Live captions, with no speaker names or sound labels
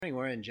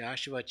morning we're in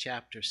Joshua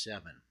chapter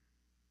 7,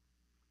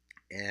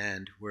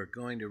 and we're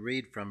going to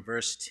read from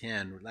verse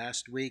 10.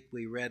 Last week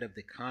we read of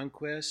the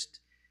conquest,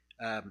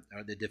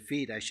 or the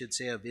defeat, I should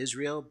say, of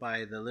Israel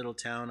by the little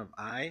town of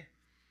Ai,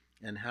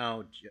 and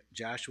how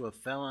Joshua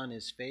fell on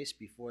his face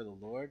before the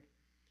Lord,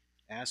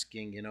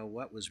 asking,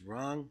 what was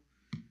wrong,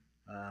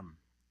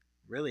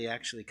 really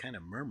actually kind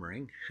of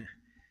murmuring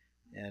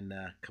and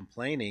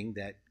complaining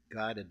that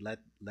God had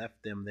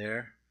left them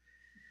there.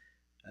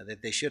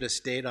 That they should have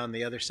stayed on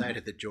the other side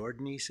of the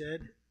Jordan, he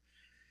said.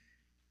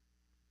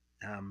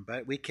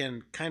 But we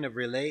can kind of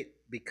relate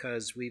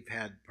because we've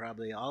had,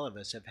 probably all of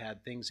us have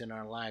had things in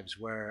our lives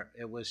where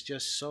it was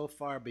just so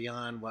far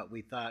beyond what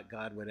we thought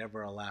God would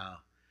ever allow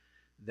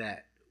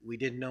that we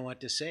didn't know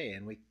what to say,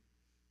 and we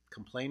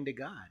complained to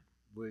God.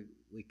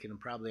 We can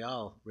probably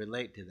all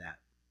relate to that.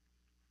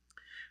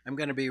 I'm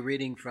going to be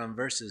reading from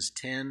verses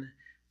 10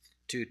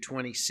 to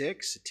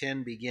 26.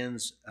 10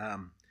 begins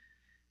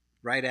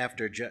right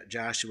after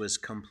Joshua's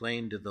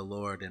complained to the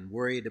Lord and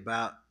worried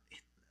about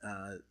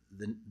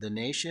the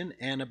nation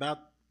and about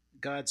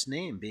God's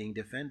name being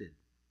defended.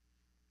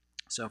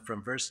 So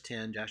from verse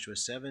 10, Joshua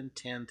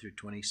 7:10 through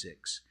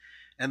 26.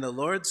 And the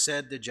Lord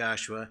said to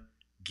Joshua,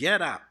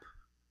 "Get up.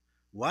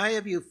 Why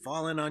have you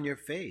fallen on your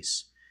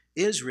face?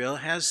 Israel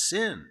has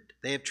sinned.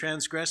 They have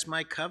transgressed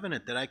my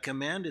covenant that I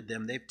commanded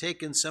them. They've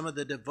taken some of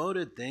the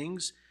devoted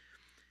things.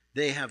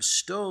 They have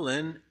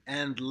stolen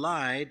and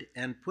lied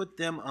and put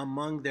them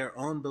among their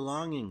own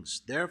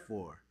belongings.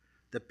 Therefore,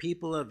 the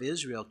people of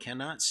Israel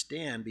cannot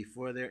stand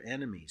before their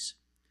enemies.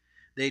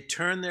 They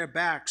turn their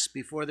backs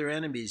before their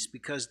enemies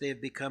because they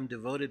have become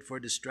devoted for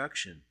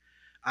destruction.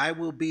 I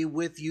will be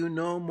with you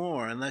no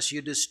more unless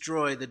you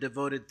destroy the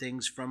devoted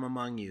things from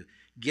among you.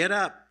 Get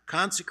up,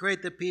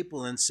 consecrate the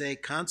people, and say,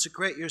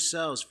 consecrate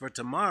yourselves for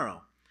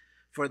tomorrow.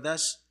 For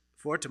thus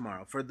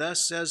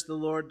says the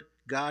Lord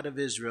God of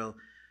Israel,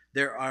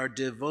 there are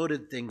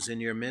devoted things in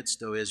your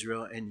midst, O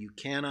Israel, and you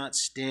cannot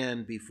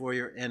stand before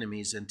your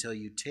enemies until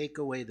you take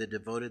away the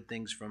devoted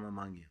things from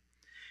among you.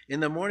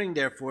 In the morning,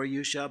 therefore,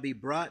 you shall be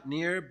brought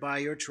near by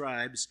your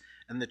tribes,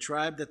 and the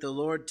tribe that the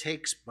Lord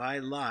takes by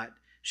lot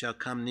shall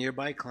come near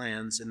by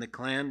clans, and the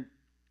clan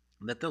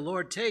that the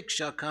Lord takes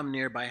shall come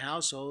near by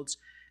households,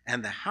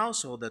 and the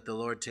household that the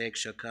Lord takes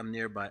shall come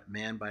near by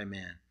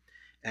man.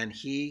 And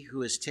he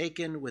who is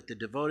taken with the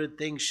devoted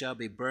things shall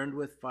be burned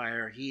with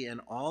fire, he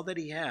and all that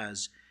he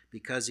has,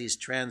 because he's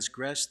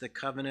transgressed the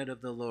covenant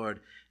of the Lord,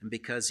 and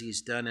because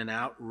he's done an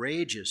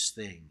outrageous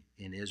thing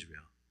in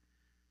Israel.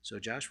 So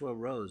Joshua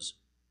rose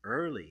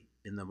early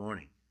in the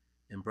morning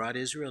and brought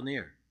Israel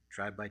near,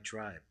 tribe by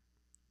tribe.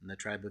 And the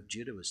tribe of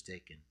Judah was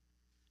taken.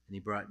 And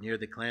he brought near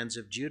the clans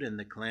of Judah, and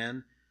the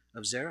clan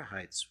of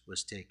Zerahites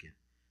was taken.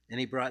 And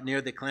he brought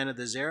near the clan of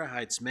the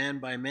Zerahites man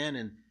by man,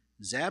 and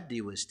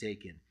Zabdi was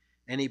taken.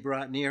 And he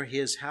brought near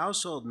his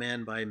household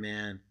man by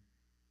man,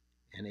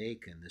 and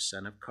Achan, the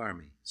son of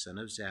Carmi, son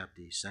of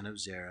Zabdi, son of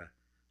Zerah,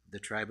 of the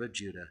tribe of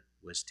Judah,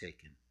 was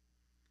taken.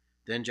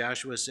 Then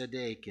Joshua said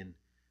to Achan,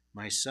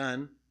 my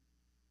son,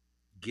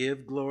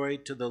 give glory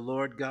to the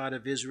Lord God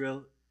of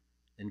Israel,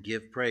 and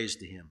give praise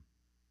to him.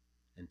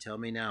 And tell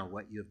me now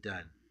what you have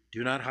done.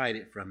 Do not hide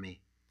it from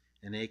me.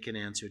 And Achan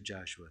answered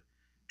Joshua,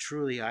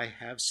 truly I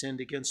have sinned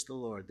against the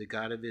Lord, the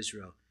God of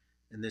Israel,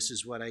 and this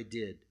is what I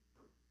did.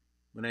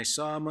 When I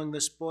saw among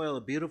the spoil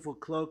a beautiful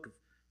cloak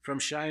from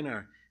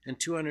Shinar, and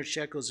 200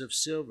 shekels of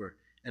silver,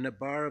 and a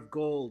bar of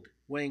gold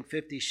weighing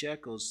 50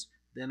 shekels,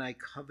 then I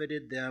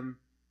coveted them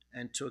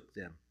and took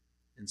them.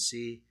 And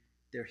see,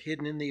 they're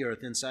hidden in the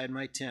earth inside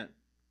my tent,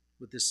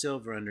 with the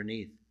silver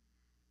underneath.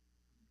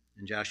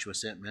 And Joshua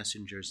sent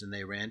messengers, and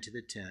they ran to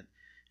the tent,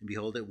 and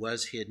behold, it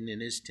was hidden in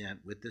his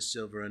tent with the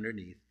silver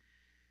underneath.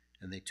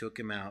 And they took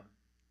him out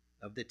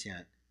of the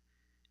tent,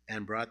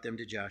 and brought them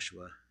to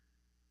Joshua,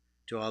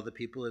 to all the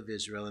people of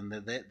Israel, and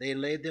they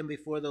laid them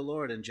before the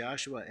Lord. And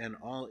Joshua and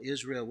all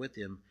Israel with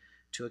him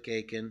took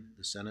Achan,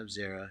 the son of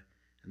Zerah,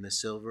 and the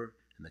silver,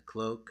 and the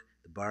cloak,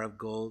 the bar of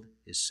gold,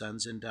 his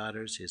sons and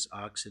daughters, his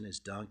oxen, his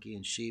donkey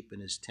and sheep,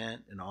 and his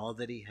tent, and all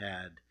that he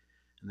had.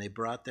 And they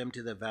brought them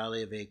to the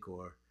valley of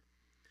Achor.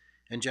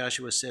 And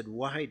Joshua said,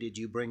 why did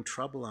you bring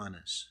trouble on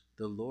us?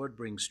 The Lord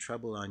brings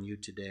trouble on you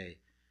today.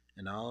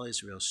 And all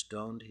Israel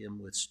stoned him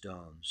with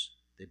stones.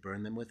 They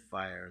burned them with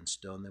fire and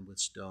stoned them with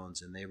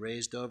stones. And they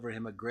raised over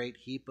him a great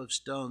heap of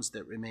stones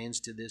that remains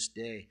to this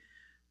day.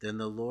 Then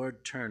the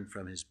Lord turned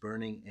from his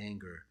burning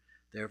anger.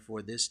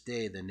 Therefore this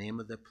day the name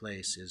of the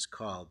place is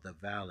called the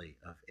Valley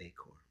of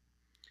Achor.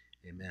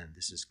 Amen.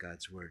 This is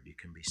God's word. You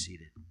can be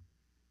seated.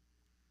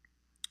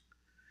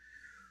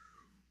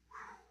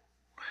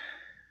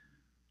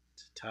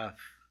 It's a tough,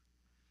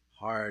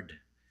 hard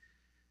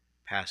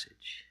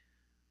passage.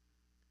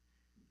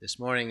 This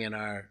morning in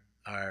our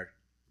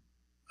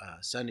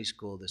Sunday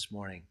school this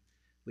morning,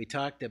 we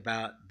talked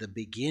about the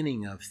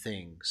beginning of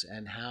things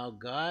and how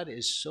God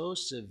is so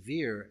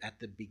severe at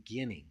the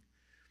beginning.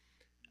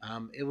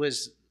 It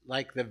was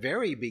like the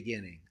very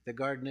beginning, the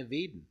Garden of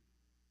Eden.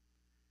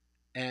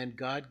 And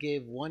God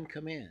gave one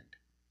command.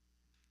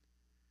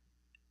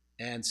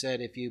 and said,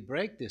 if you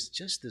break this,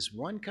 just this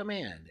one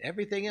command,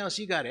 everything else,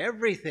 you got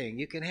everything.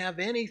 You can have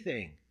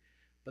anything.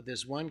 But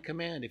this one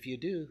command, if you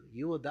do,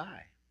 you will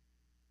die.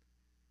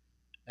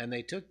 And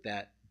they took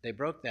that, they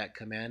broke that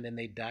command, and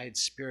they died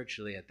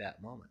spiritually at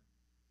that moment.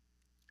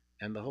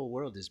 And the whole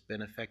world has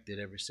been affected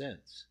ever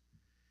since.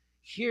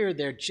 Here,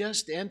 they're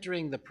just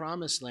entering the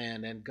promised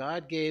land, and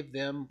God gave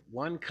them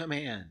one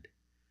command.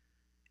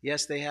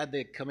 Yes, they had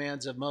the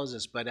commands of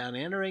Moses, but on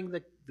entering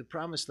the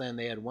promised land,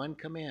 they had one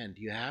command.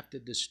 You have to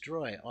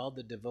destroy all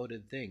the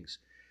devoted things.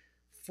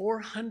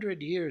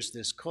 400 years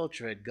this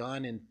culture had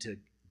gone into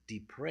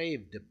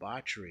depraved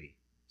debauchery,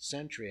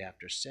 century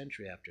after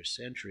century after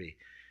century.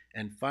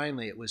 And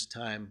finally, it was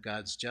time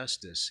God's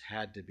justice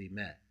had to be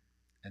met.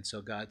 And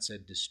so God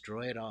said,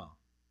 destroy it all.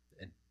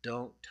 And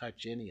don't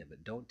touch any of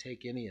it. Don't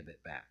take any of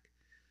it back.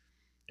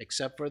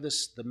 Except for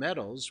this, the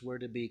metals were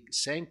to be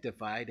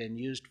sanctified and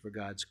used for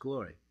God's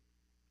glory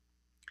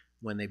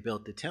when they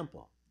built the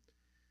temple.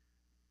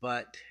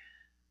 But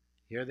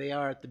here they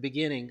are at the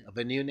beginning of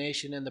a new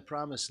nation in the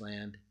promised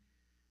land.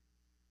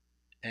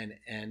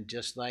 And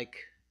just like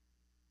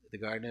the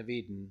Garden of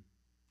Eden,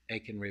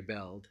 Achan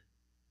rebelled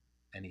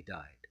and he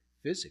died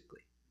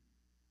physically.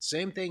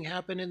 Same thing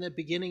happened in the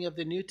beginning of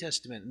the New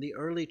Testament, in the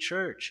early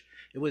church.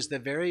 It was the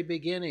very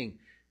beginning.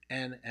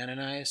 And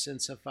Ananias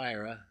and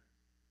Sapphira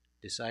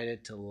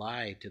decided to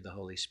lie to the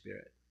Holy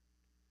Spirit.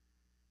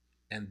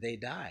 And they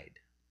died,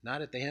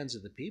 not at the hands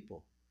of the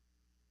people.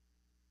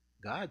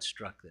 God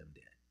struck them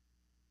dead.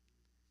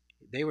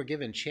 They were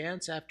given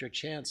chance after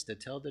chance to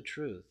tell the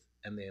truth,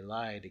 and they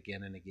lied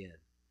again and again.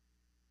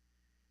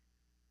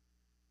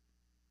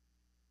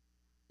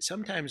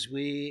 Sometimes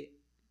we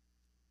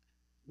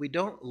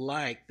don't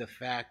like the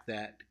fact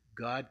that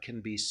God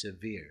can be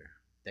severe,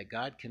 that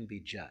God can be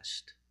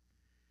just.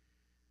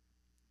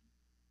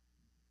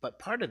 But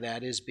part of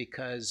that is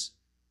because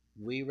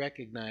we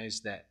recognize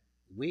that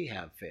we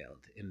have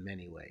failed in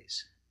many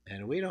ways,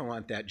 and we don't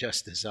want that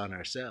justice on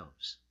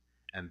ourselves.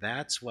 And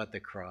that's what the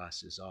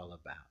cross is all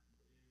about.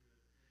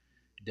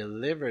 It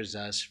delivers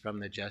us from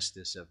the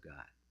justice of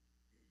God,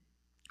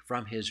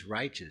 from his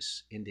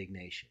righteous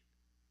indignation.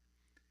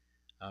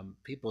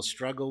 People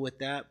struggle with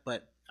that,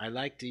 but I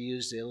like to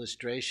use the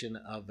illustration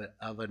of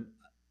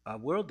a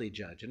worldly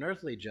judge, an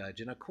earthly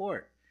judge in a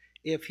court.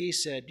 If he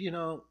said, you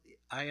know,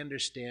 I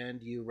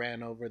understand you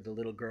ran over the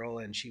little girl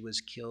and she was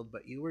killed,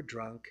 but you were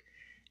drunk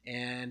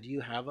and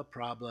you have a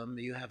problem,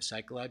 you have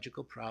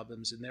psychological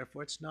problems, and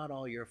therefore it's not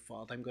all your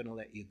fault, I'm going to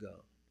let you go.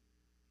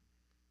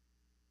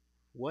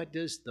 What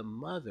does the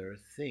mother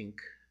think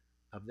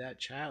of that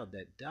child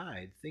that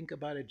died? Think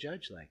about a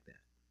judge like that.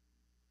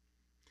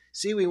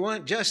 See, we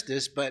want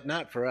justice, but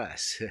not for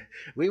us.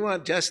 We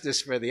want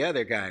justice for the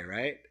other guy,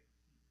 right?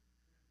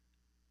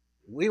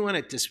 We want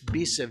it to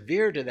be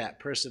severe to that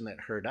person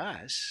that hurt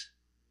us,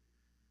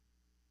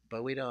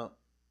 but we don't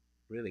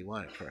really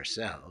want it for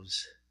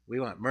ourselves. We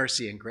want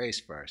mercy and grace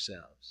for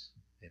ourselves.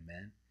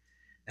 Amen?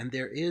 And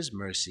there is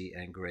mercy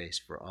and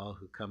grace for all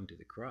who come to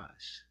the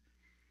cross.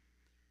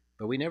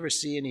 But we never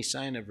see any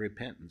sign of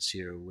repentance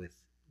here with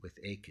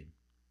Achan.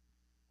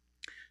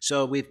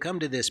 So we've come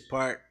to this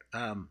part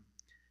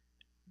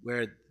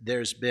where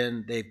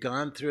they've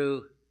gone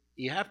through,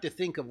 you have to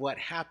think of what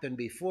happened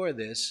before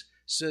this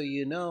so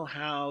you know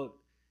how,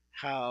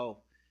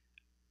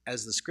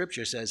 as the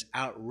scripture says,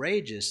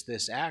 outrageous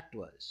this act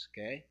was,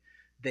 okay?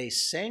 They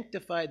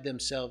sanctified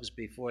themselves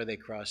before they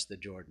crossed the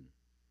Jordan.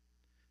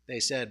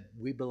 They said,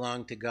 we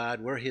belong to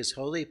God, we're his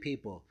holy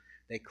people.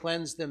 They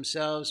cleansed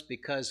themselves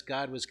because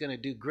God was going to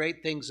do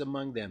great things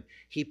among them.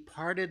 He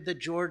parted the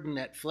Jordan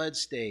at flood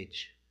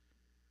stage.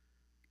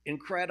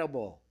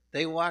 Incredible.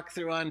 They walk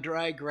through on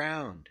dry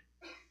ground.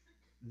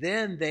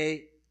 Then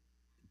they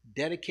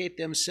dedicate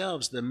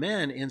themselves, the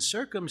men, in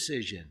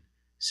circumcision,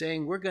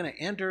 saying, we're going to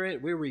enter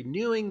it. We're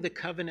renewing the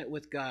covenant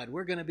with God.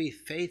 We're going to be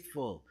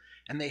faithful.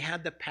 And they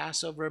had the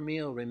Passover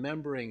meal,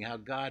 remembering how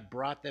God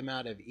brought them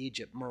out of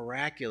Egypt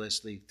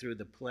miraculously through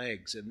the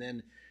plagues and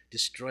then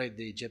destroyed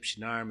the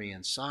Egyptian army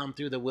and saw them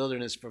through the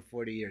wilderness for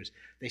 40 years.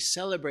 They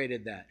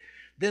celebrated that.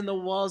 Then the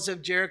walls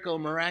of Jericho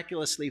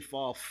miraculously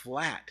fall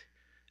flat.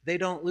 They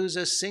don't lose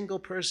a single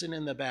person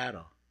in the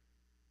battle.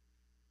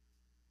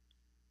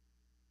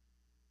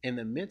 In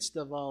the midst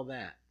of all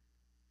that,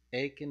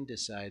 Achan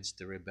decides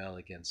to rebel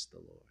against the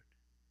Lord.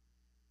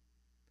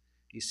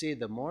 You see,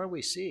 the more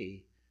we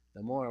see,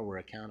 the more we're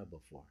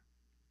accountable for.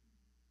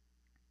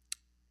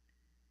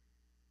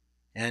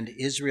 And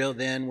Israel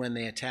then, when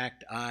they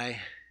attacked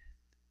Ai,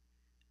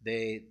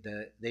 they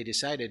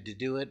decided to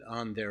do it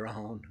on their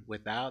own,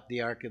 without the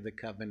Ark of the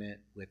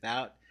Covenant,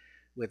 without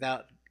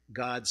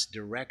God's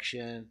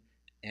direction,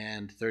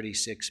 and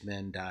 36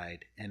 men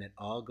died. And it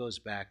all goes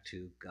back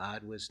to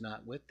God was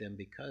not with them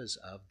because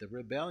of the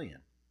rebellion.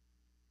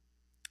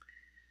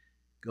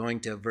 Going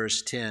to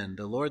verse 10,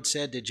 the Lord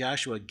said to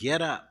Joshua,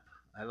 get up.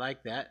 I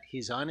like that.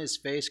 He's on his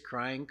face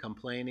crying,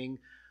 complaining,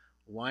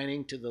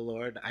 whining to the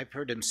Lord. I've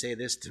heard him say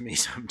this to me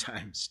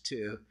sometimes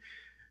too.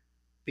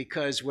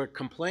 because we're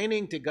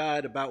complaining to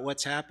God about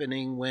what's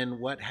happening when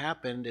what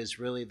happened is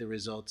really the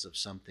results of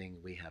something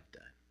we have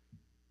done.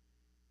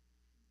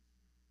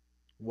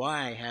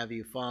 Why have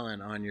you fallen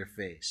on your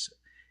face?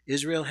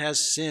 Israel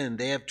has sinned.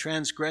 They have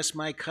transgressed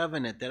my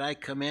covenant that I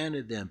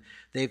commanded them.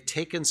 They've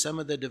taken some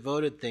of the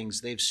devoted things.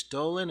 They've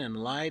stolen and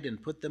lied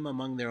and put them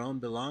among their own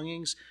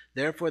belongings.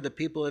 Therefore, the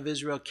people of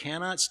Israel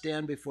cannot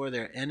stand before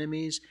their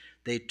enemies.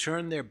 They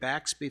turn their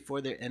backs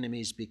before their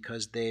enemies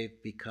because they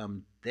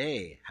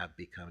have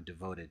become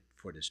devoted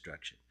for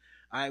destruction.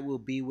 I will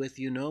be with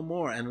you no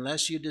more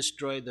unless you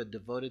destroy the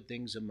devoted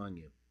things among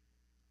you.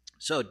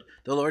 So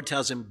the Lord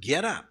tells him,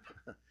 get up.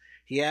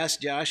 He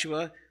asked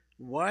Joshua,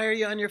 why are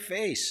you on your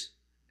face?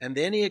 And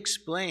then he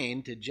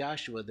explained to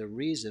Joshua the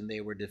reason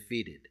they were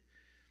defeated.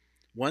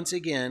 Once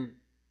again,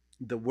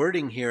 the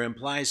wording here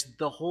implies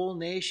the whole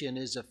nation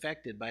is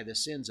affected by the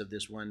sins of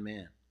this one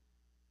man.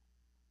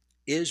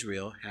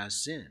 Israel has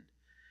sinned.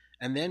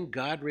 And then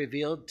God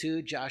revealed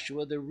to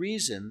Joshua the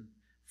reason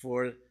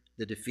for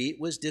the defeat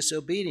was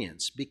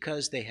disobedience,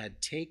 because they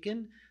had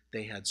taken,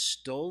 they had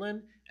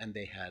stolen, and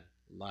they had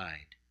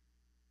lied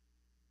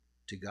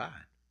to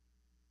God.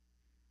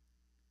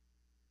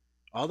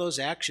 All those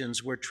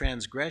actions were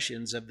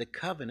transgressions of the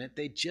covenant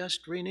they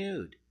just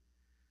renewed.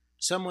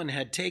 Someone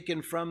had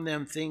taken from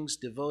them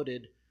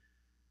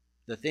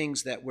the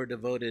things that were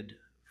devoted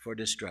for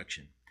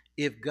destruction.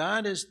 If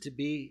God is to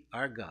be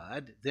our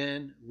God,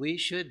 then we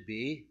should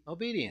be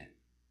obedient,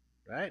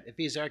 right? If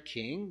he's our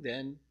king,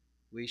 then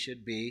we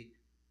should be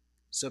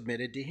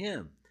submitted to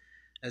him.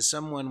 As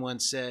someone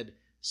once said,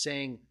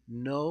 saying,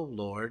 no,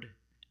 Lord,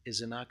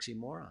 is an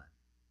oxymoron.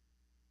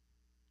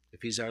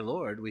 If he's our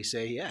Lord, we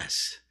say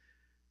yes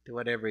to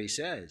whatever he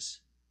says.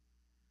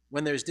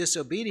 When there's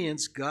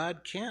disobedience,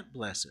 God can't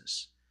bless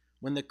us.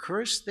 When the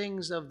cursed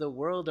things of the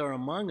world are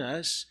among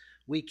us,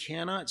 we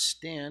cannot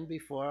stand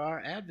before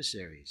our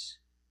adversaries.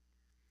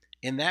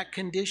 In that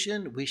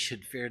condition, we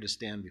should fear to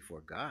stand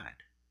before God.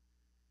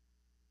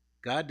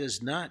 God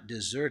does not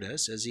desert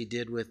us as he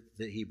did with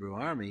the Hebrew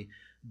army,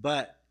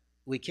 but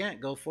we can't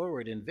go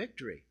forward in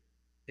victory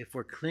if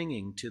we're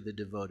clinging to the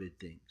devoted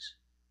things.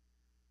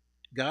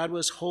 God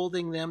was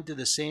holding them to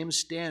the same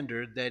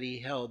standard that he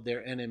held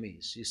their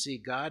enemies. You see,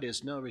 God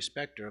is no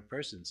respecter of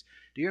persons.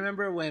 Do you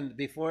remember when,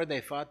 before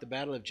they fought the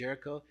Battle of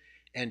Jericho,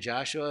 and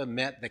Joshua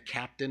met the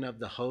captain of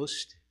the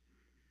host,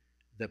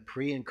 the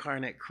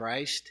pre-incarnate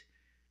Christ,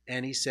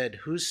 and he said,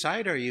 whose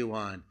side are you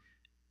on?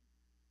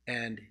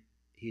 And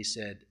he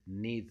said,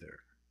 neither.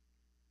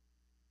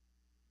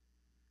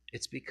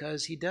 It's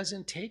because he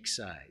doesn't take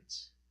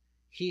sides.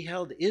 He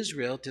held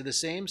Israel to the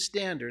same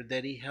standard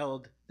that he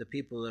held the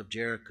people of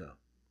Jericho.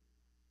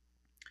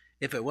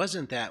 If it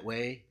wasn't that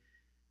way,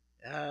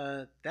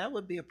 that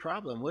would be a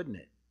problem, wouldn't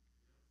it?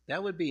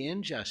 That would be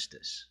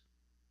injustice.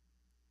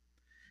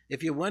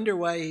 If you wonder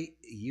why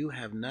you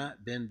have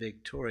not been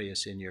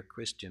victorious in your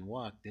Christian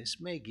walk, this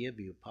may give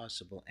you a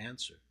possible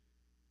answer.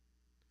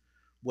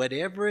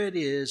 Whatever it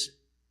is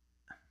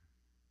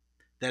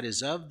that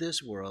is of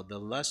this world, the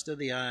lust of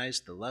the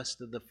eyes, the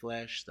lust of the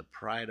flesh, the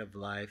pride of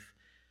life,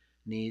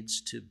 needs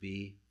to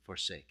be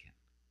forsaken.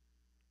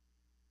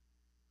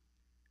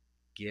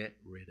 Get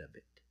rid of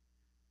it.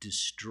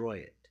 Destroy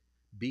it.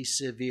 Be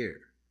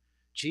severe.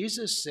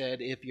 Jesus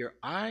said, if your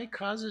eye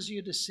causes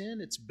you to sin,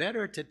 it's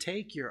better to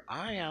take your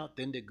eye out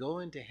than to go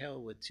into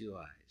hell with two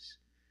eyes.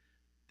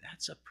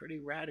 That's a pretty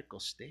radical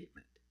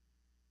statement.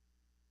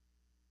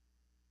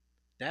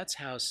 That's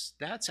how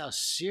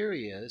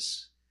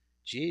serious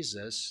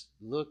Jesus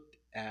looked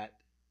at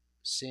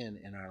sin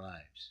in our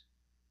lives.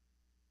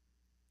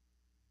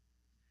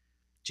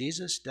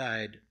 Jesus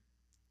died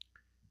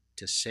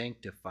to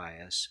sanctify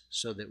us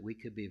so that we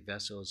could be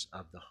vessels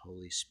of the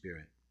Holy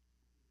Spirit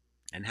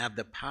and have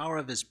the power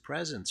of his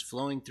presence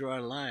flowing through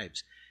our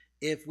lives.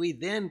 If we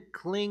then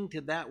cling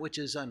to that which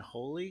is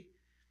unholy,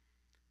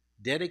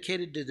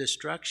 dedicated to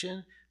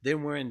destruction,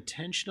 then we're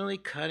intentionally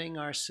cutting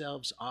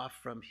ourselves off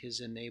from his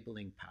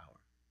enabling power.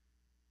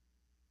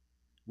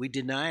 We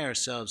deny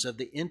ourselves of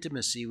the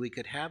intimacy we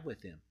could have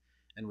with him,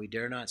 and we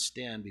dare not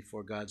stand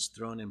before God's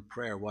throne in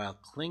prayer while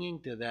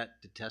clinging to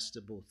that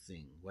detestable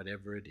thing,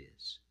 whatever it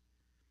is.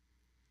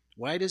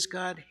 Why does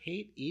God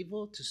hate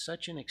evil to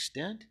such an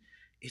extent?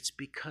 It's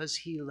because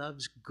he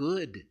loves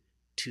good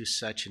to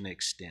such an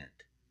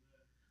extent.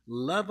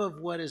 Love of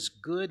what is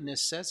good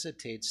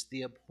necessitates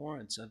the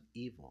abhorrence of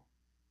evil.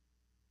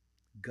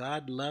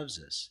 God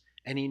loves us,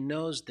 and he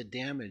knows the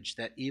damage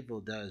that evil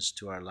does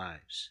to our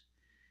lives.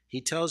 He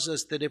tells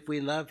us that if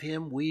we love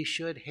him, we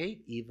should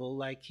hate evil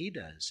like he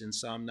does in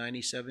Psalm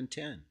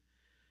 97:10.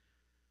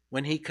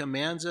 When he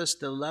commands us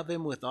to love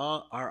him with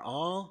all our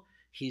all,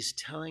 he's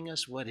telling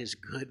us what is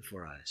good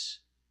for us.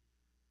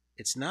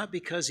 It's not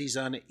because he's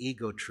on an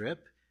ego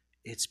trip.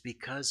 It's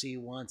because he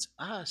wants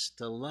us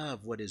to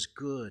love what is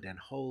good and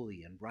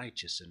holy and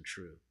righteous and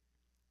true.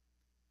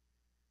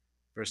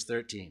 Verse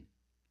 13,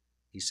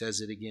 he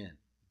says it again.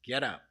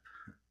 Get up.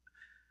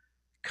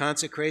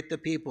 Consecrate the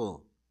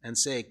people and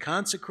say,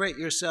 consecrate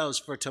yourselves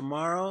for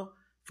tomorrow,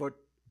 for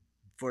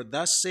For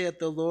thus saith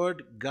the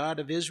Lord God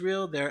of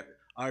Israel, there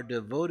are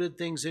devoted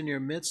things in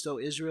your midst, O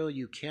Israel.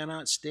 You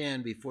cannot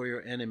stand before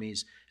your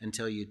enemies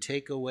until you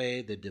take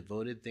away the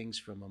devoted things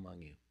from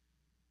among you.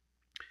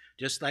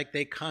 Just like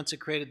they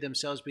consecrated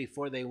themselves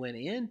before they went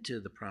into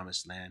the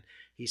promised land,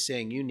 he's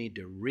saying you need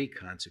to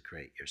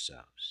reconsecrate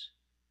yourselves.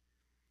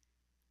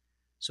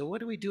 So what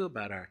do we do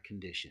about our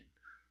condition?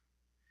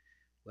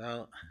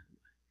 Well,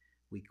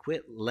 we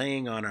quit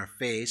laying on our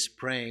face,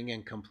 praying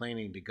and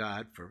complaining to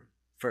God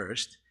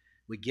first.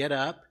 We get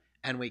up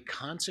and we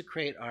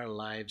consecrate our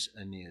lives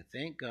anew.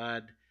 Thank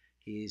God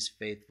he's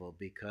faithful,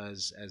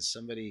 because as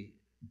somebody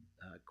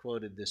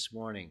quoted this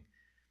morning,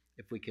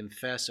 if we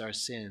confess our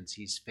sins,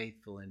 he's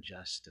faithful and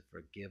just to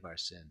forgive our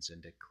sins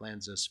and to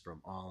cleanse us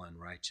from all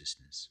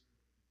unrighteousness.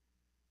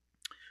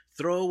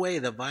 Throw away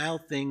the vile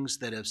things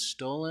that have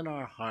stolen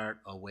our heart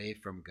away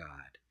from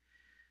God.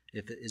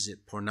 Is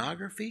it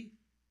pornography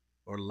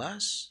or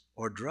lust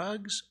or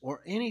drugs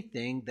or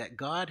anything that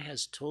God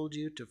has told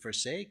you to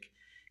forsake?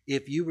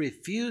 If you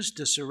refuse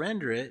to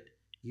surrender it,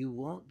 you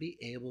won't be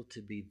able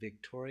to be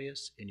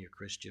victorious in your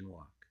Christian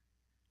walk.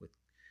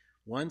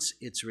 Once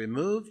it's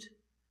removed,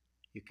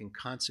 you can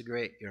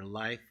consecrate your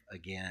life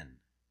again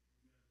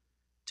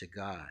to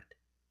God,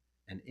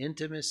 and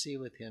intimacy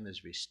with him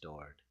is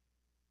restored.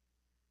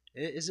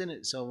 Isn't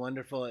it so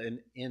wonderful?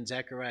 In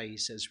Zechariah, he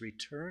says,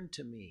 return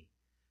to me,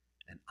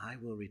 and I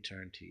will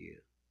return to you.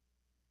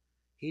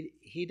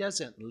 He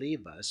doesn't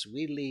leave us,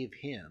 we leave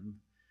him,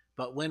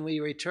 but when we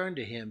return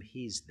to him,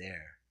 he's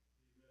there.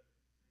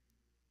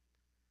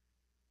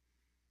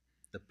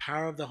 The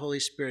power of the Holy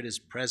Spirit is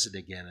present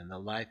again, and the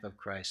life of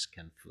Christ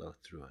can flow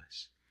through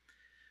us.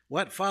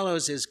 What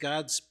follows is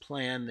God's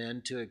plan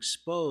then to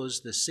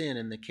expose the sin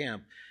in the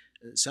camp.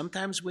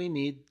 Sometimes we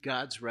need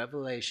God's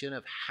revelation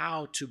of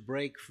how to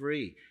break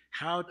free,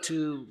 how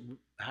to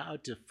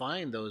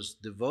find those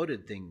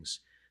devoted things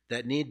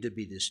that need to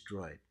be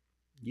destroyed.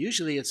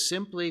 Usually it's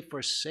simply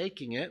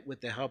forsaking it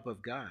with the help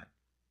of God.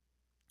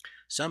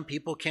 Some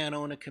people can't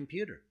own a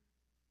computer.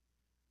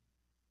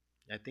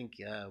 I think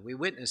we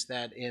witnessed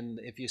that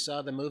if you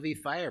saw the movie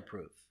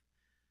Fireproof.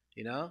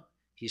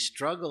 He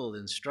struggled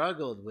and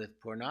struggled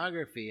with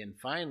pornography, and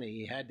finally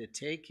he had to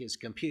take his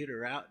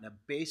computer out in a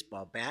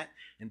baseball bat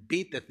and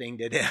beat the thing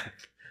to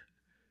death.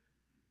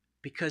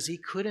 Because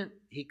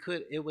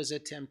it was a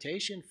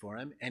temptation for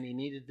him, and he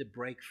needed to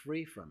break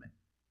free from it.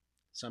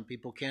 Some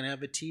people can't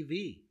have a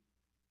TV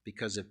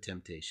because of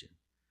temptation.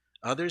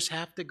 Others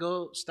have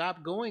to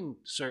stop going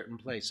certain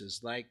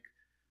places like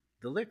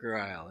the liquor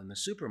aisle in the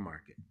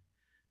supermarket,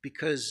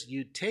 because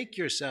you take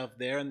yourself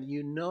there and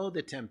you know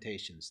the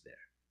temptation's there.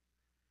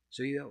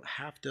 So you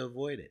have to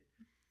avoid it.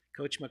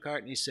 Coach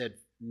McCartney said,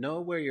 know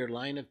where your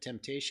line of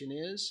temptation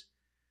is,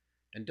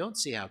 and don't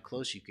see how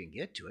close you can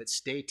get to it.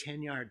 Stay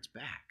 10 yards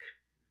back.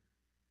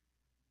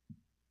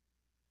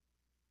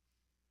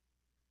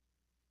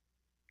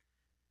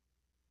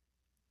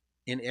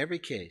 In every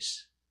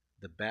case,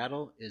 the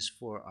battle is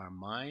for our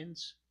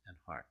minds and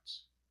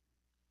hearts.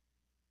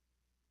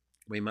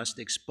 We must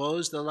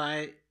expose the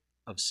lie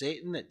of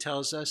Satan that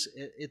tells us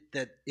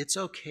that it's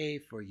okay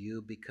for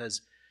you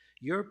because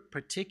your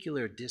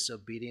particular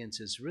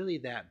disobedience is really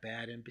that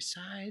bad, and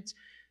besides,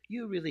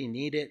 you really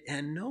need it,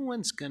 and no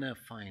one's going to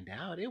find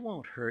out. It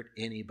won't hurt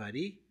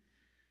anybody.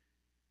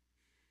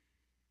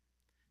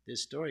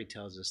 This story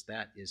tells us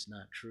that is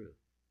not true,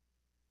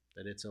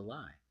 that it's a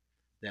lie,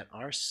 that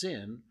our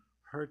sin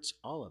hurts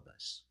all of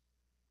us.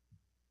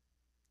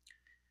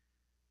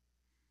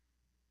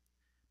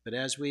 But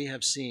as we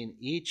have seen,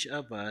 each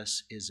of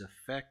us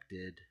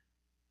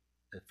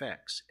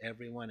affects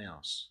everyone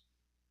else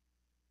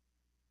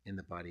in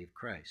the body of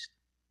Christ.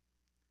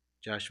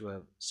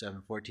 Joshua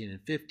 7:14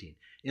 and 15.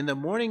 In the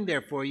morning,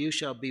 therefore, you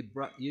shall be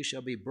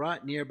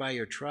brought near by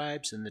your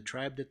tribes, and the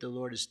tribe that the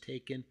Lord has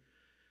taken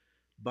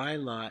by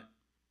lot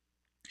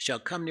shall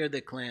come near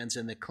the clans,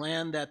 and the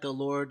clan that the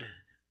Lord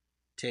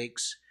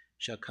takes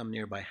shall come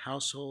near by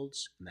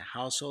households, and the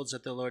households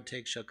that the Lord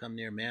takes shall come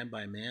near man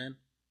by man.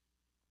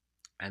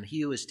 And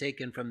he who is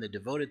taken from the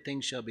devoted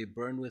things shall be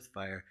burned with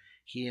fire,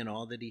 he and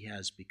all that he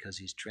has, because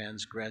he's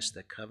transgressed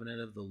the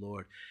covenant of the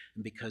Lord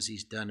and because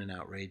he's done an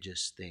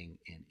outrageous thing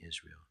in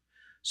Israel.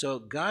 So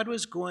God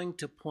was going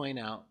to point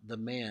out the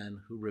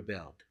man who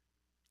rebelled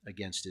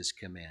against his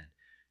command.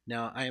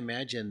 Now, I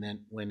imagine that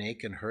when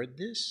Achan heard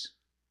this,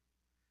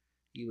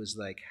 he was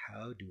like,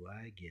 how do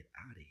I get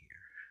out of here?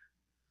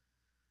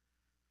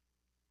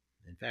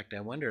 In fact, I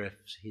wonder if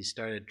he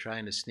started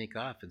trying to sneak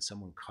off and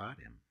someone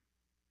caught him.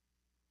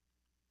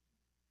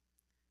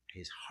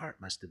 His heart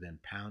must have been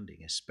pounding,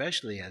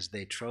 especially as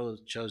they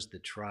chose the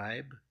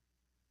tribe,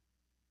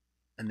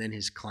 and then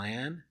his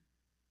clan,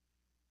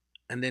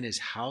 and then his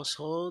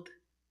household.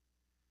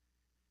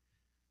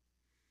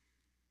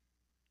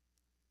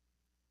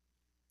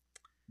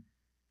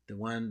 The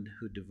one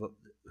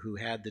who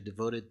had the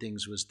devoted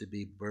things was to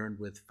be burned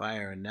with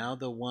fire, and now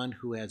the one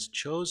who has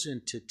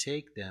chosen to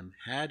take them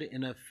had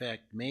in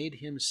effect made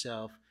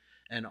himself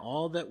and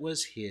all that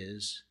was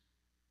his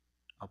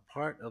a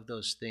part of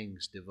those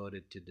things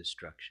devoted to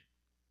destruction.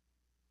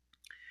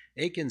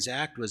 Achan's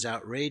act was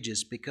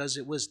outrageous because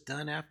it was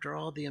done after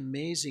all the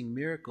amazing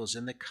miracles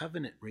and the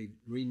covenant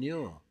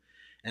renewal.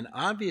 And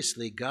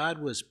obviously,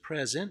 God was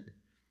present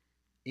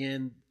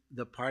in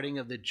the parting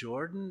of the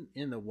Jordan,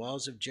 in the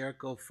walls of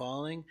Jericho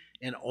falling,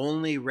 and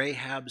only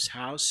Rahab's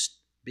house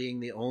being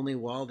the only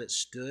wall that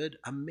stood.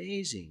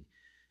 Amazing.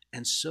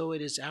 And so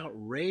it is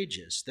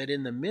outrageous that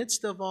in the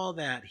midst of all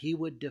that, he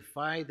would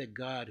defy the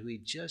God who he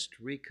just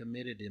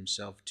recommitted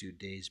himself to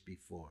days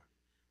before.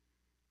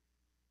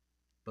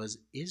 But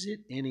is it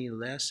any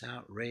less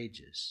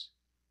outrageous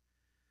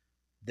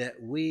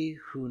that we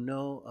who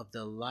know of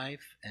the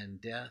life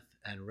and death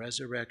and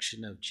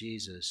resurrection of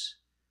Jesus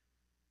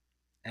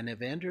and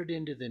have entered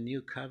into the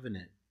new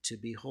covenant to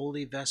be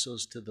holy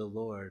vessels to the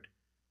Lord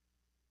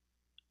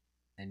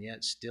and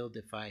yet still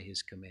defy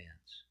his commands?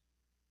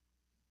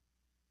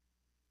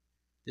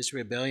 This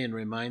rebellion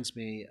reminds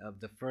me of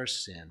the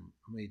first sin.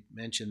 We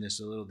mentioned this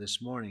a little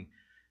this morning.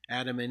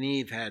 Adam and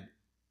Eve had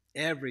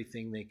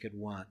everything they could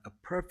want, a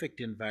perfect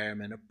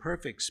environment, a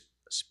perfect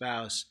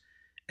spouse,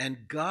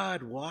 and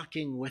God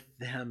walking with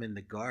them in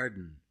the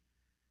garden,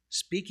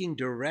 speaking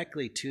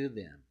directly to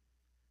them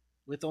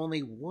with only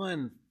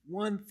one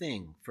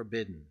thing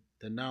forbidden,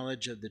 the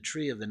knowledge of the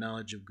tree of the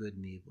knowledge of good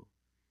and evil.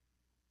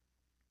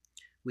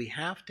 We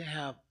have to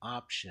have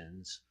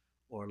options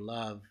or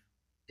love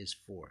is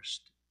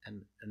forced,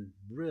 and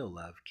real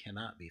love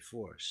cannot be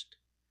forced.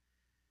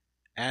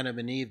 Adam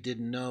and Eve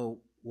didn't know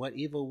what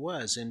evil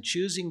was, and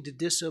choosing to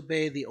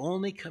disobey the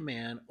only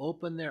command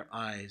opened their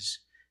eyes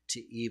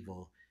to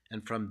evil.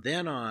 And from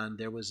then on,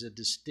 there was a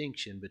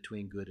distinction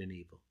between good and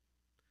evil.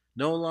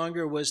 No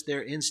longer was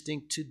their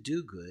instinct to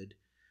do good.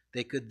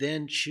 They could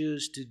then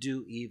choose to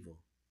do evil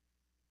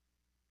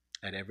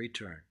at every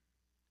turn.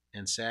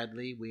 And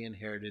sadly, we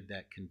inherited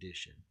that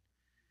condition.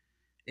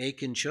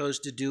 Achan chose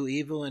to do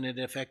evil, and it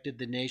affected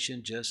the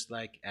nation just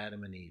like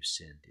Adam and Eve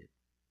sinned. It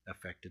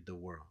affected the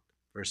world.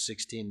 Verse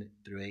 16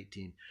 through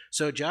 18.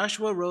 So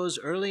Joshua rose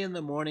early in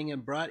the morning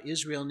and brought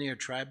Israel near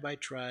tribe by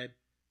tribe.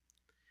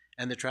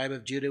 And the tribe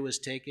of Judah was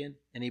taken,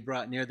 and he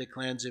brought near the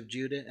clans of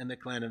Judah, and the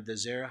clan of the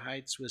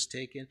Zerahites was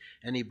taken,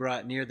 and he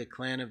brought near the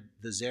clan of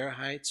the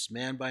Zerahites,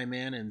 man by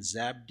man, and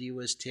Zabdi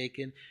was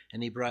taken,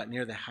 and he brought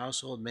near the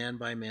household man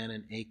by man,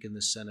 and Achan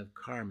the son of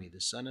Carmi, the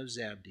son of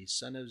Zabdi,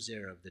 son of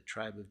Zerah, of the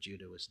tribe of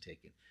Judah was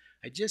taken.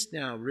 I just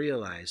now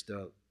realized,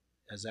 though,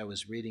 as I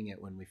was reading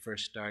it when we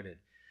first started,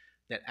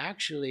 that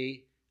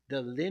actually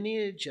the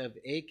lineage of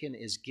Achan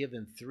is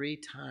given 3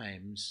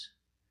 times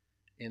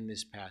in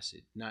this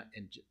passage, not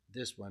in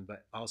this one,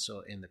 but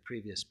also in the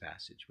previous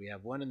passage. We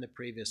have one in the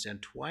previous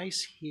and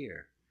twice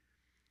here,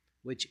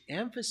 which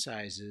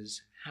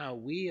emphasizes how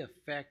we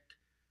affect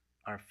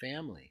our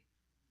family,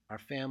 our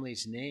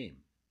family's name.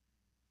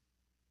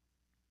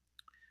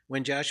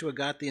 When Joshua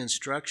got the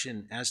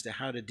instruction as to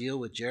how to deal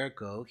with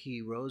Jericho, he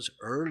rose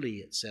early,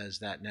 it says,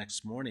 that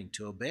next morning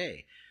to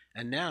obey.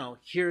 And now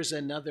here's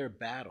another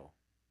battle.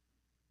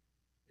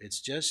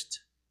 It's just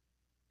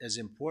as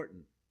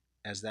important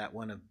as that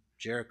one of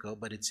Jericho,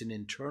 but it's an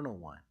internal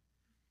one.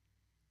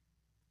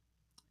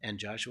 And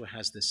Joshua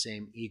has the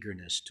same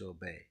eagerness to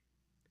obey.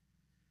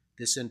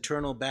 This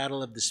internal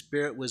battle of the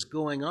Spirit was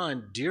going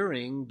on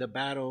during the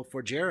battle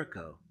for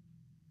Jericho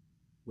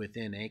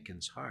within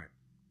Achan's heart.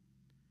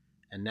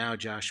 And now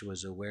Joshua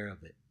is aware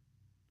of it.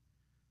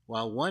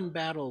 While one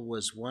battle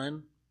was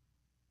won,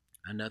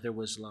 another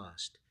was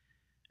lost.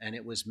 And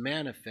it was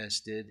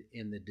manifested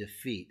in the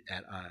defeat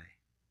at Ai.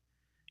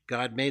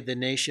 God made the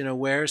nation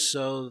aware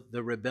so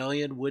the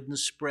rebellion wouldn't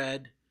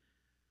spread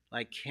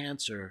like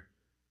cancer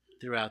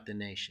throughout the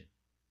nation.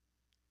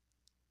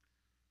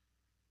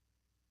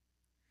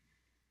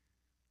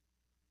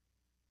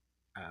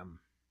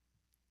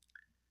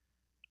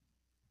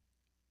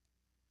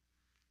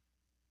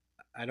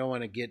 I don't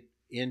want to get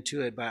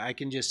into it, but I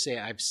can just say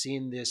I've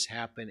seen this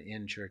happen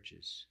in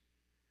churches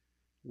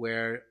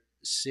where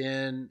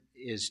sin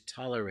is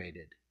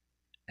tolerated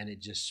and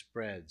it just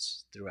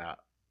spreads throughout.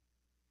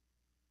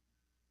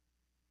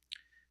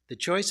 The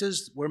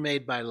choices were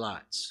made by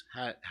lots.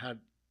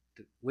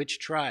 Which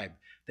tribe?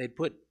 They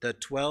put the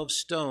 12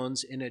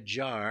 stones in a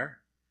jar.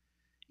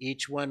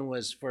 Each one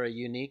was for a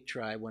unique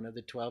tribe, one of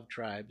the 12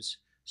 tribes,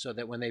 so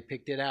that when they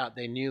picked it out,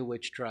 they knew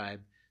which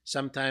tribe.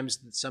 Sometimes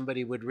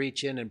somebody would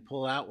reach in and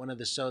pull out one of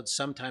the stones.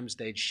 Sometimes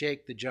they'd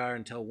shake the jar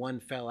until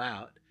one fell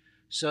out,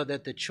 so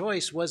that the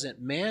choice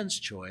wasn't man's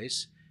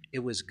choice, it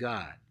was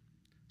God.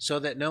 So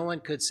that no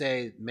one could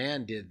say,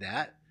 man did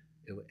that.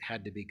 It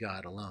had to be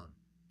God alone.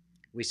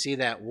 We see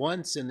that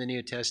once in the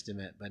New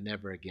Testament, but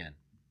never again,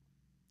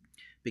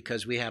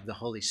 because we have the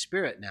Holy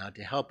Spirit now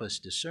to help us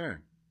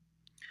discern.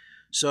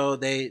 So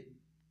they,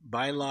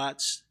 by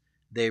lots,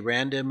 they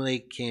randomly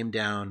came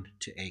down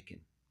to Achan.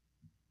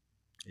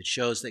 It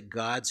shows that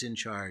God's in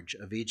charge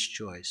of each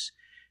choice.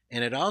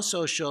 And it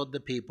also showed the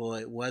people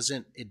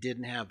it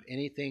didn't have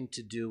anything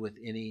to do with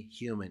any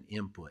human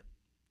input.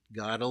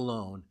 God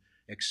alone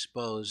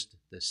exposed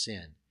the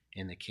sin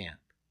in the camp.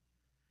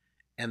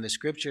 And the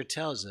scripture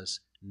tells us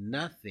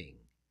nothing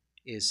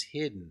is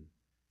hidden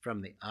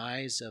from the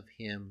eyes of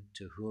him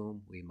to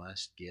whom we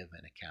must give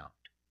an account.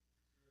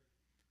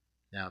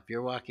 Now, if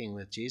you're walking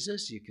with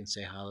Jesus, you can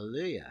say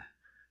hallelujah.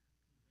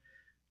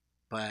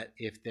 But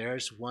if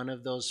there's one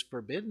of those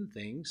forbidden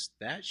things,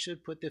 that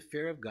should put the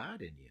fear of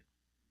God in you.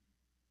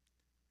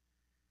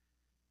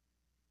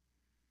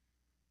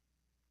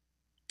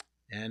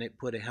 And it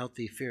put a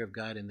healthy fear of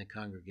God in the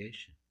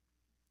congregation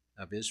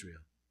of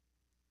Israel.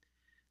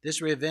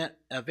 This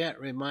event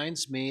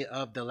reminds me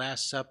of the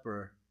Last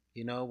Supper,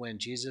 when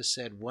Jesus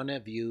said, "One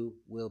of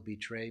you will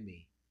betray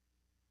me."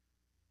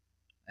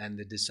 And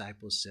the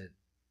disciples said,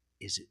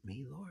 "Is it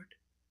me, Lord?"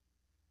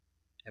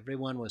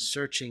 Everyone was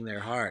searching their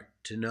heart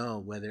to know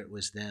whether it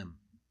was them.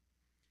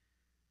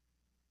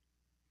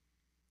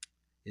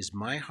 Is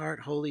my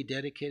heart wholly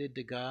dedicated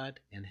to God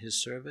and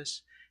his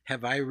service?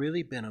 Have I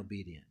really been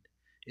obedient?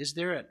 Is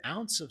there an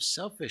ounce of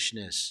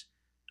selfishness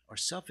or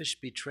selfish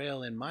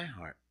betrayal in my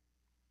heart?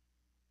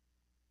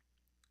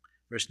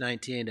 Verse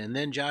 19, and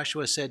then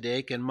Joshua said to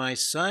Achan, "My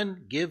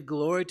son, give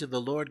glory to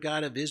the Lord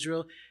God of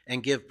Israel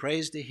and give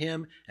praise to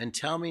him, and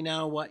tell me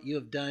now what you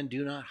have done.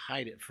 Do not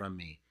hide it from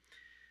me."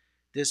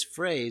 This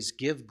phrase,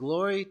 "give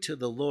glory to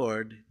the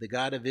Lord, the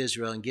God of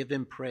Israel, and give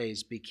him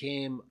praise,"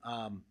 became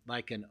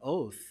like an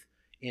oath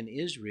in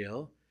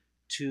Israel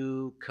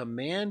to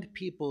command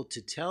people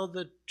to tell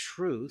the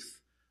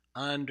truth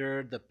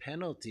under the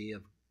penalty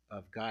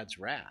of God's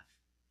wrath.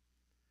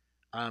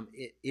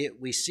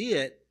 We see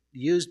it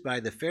used by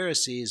the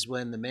Pharisees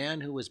when the man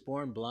who was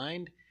born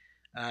blind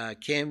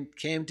came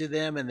to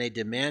them, and they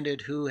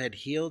demanded who had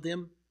healed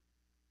him.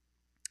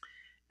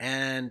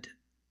 And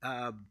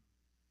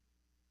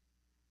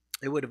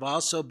it would have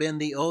also been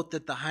the oath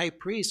that the high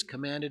priest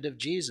commanded of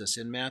Jesus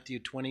in Matthew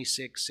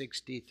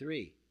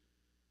 26:63.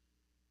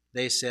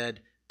 They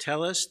said,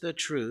 "Tell us the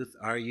truth,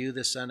 are you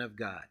the Son of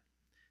God?"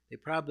 They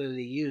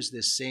probably used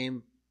this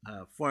same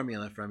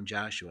formula from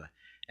Joshua.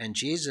 And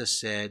Jesus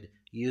said,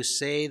 "You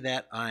say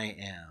that I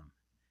am."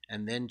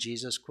 And then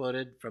Jesus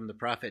quoted from the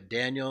prophet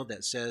Daniel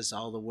that says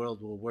all the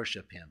world will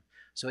worship him.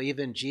 So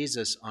even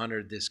Jesus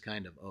honored this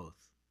kind of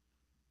oath.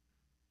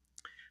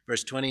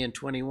 Verse 20 and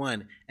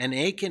 21, and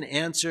Achan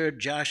answered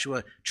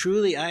Joshua,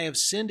 "Truly I have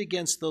sinned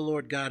against the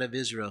Lord God of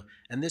Israel,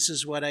 and this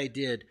is what I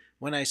did.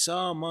 When I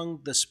saw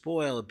among the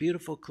spoil a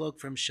beautiful cloak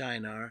from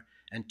Shinar,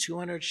 and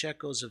 200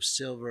 shekels of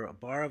silver, a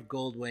bar of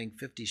gold weighing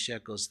 50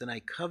 shekels. Then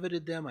I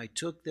coveted them, I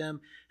took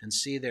them, and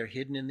see, they're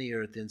hidden in the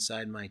earth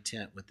inside my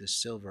tent with the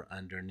silver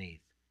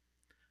underneath.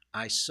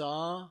 I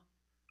saw,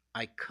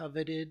 I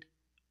coveted,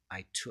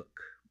 I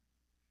took.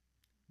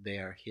 They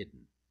are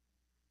hidden."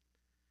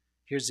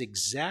 Here's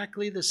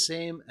exactly the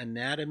same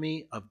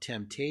anatomy of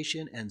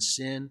temptation and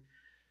sin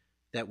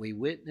that we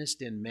witnessed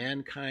in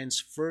mankind's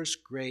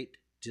first great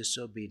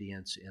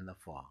disobedience in the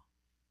fall.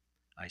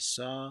 I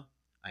saw,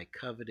 I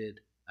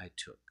coveted, I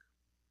took.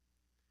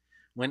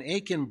 When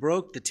Achan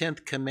broke the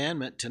 10th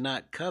commandment to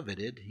not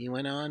covet, he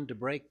went on to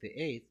break the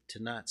 8th to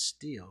not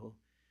steal.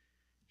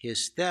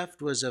 His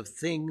theft was of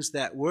things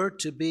that were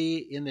to be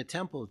in the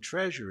temple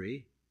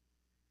treasury.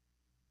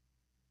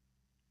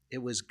 It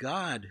was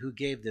God who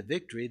gave the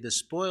victory. The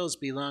spoils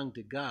belonged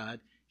to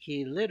God.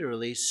 He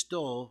literally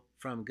stole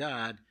from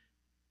God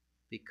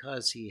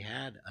because he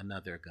had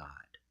another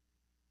God.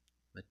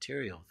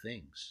 Material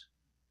things.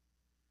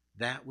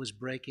 That was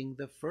breaking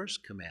the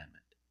first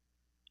commandment.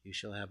 You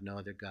shall have no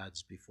other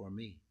gods before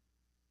me.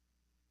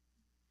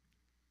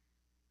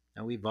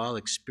 Now we've all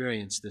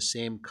experienced the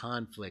same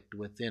conflict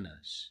within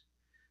us.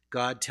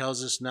 God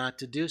tells us not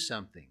to do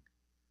something.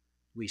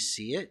 We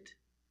see it.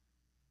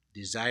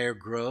 Desire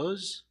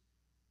grows.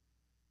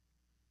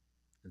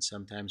 And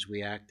sometimes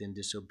we act in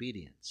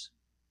disobedience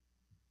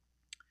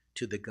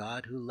to the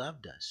God who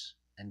loved us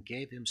and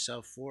gave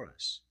himself for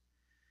us.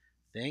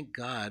 Thank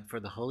God for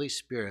the Holy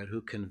Spirit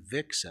who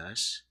convicts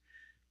us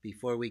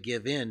before we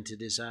give in to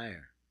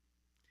desire.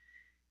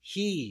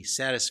 He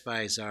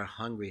satisfies our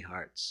hungry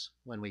hearts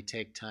when we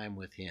take time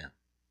with him.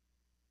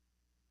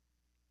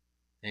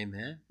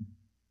 Amen.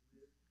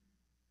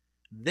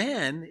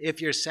 Then,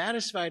 if you're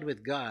satisfied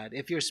with God,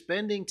 if you're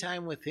spending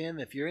time with him,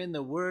 if you're in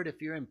the Word,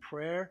 if you're in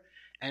prayer,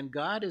 and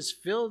God has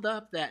filled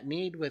up that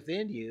need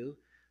within you,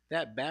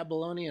 that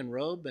Babylonian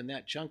robe and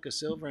that chunk of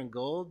silver and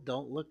gold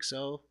don't look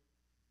so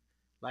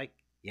like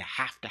you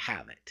have to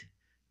have it,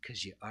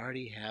 because you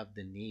already have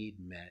the need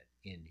met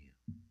in you.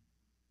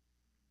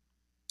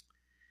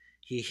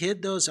 He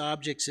hid those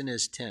objects in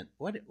his tent.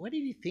 What did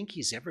he think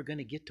he's ever going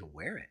to get to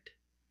wear it?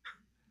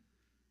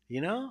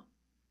 You know?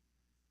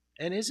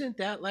 And isn't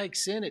that like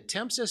sin? It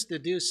tempts us to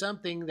do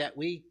something that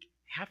we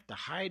have to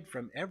hide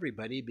from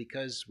everybody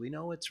because we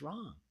know it's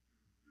wrong.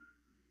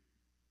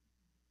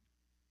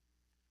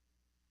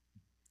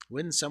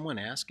 Wouldn't someone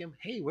ask him,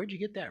 "Hey, where'd you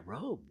get that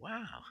robe?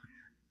 Wow."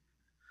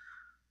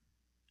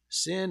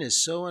 Sin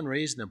is so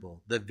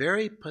unreasonable. The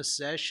very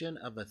possession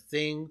of a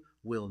thing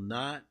will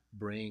not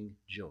bring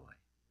joy.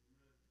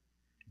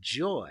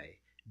 Joy,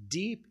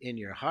 deep in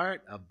your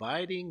heart,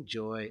 abiding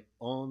joy,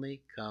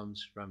 only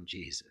comes from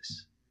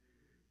Jesus.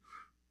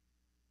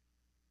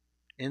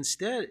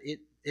 Instead,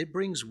 it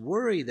brings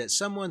worry that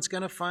someone's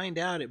going to find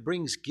out. It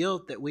brings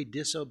guilt that we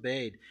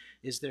disobeyed.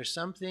 Is there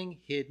something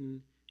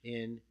hidden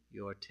in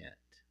your tent?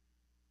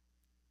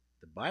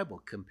 The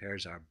Bible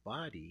compares our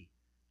body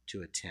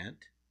to a tent,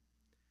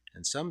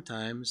 and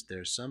sometimes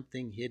there's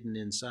something hidden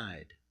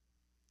inside,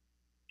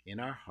 in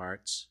our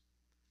hearts,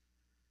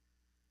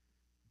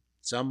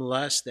 some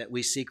lust that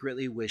we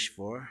secretly wish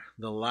for.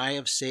 The lie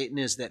of Satan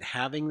is that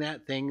having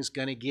that thing's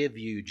going to give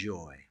you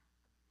joy.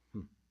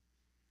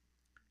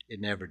 It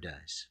never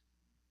does.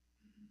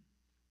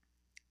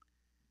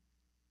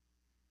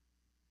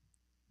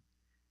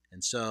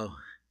 And so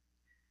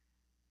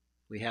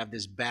we have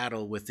this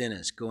battle within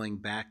us going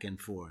back and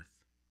forth.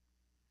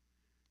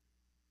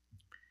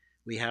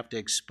 We have to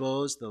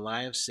expose the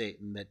lie of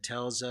Satan that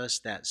tells us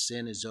that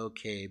sin is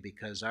okay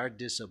because our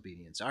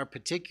disobedience, our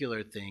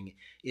particular thing,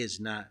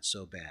 is not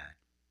so bad.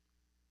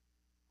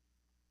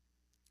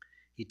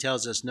 He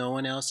tells us no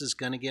one else is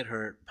going to get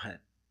hurt, but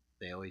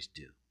they always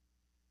do.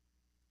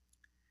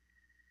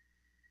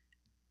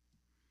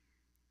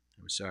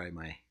 I'm sorry,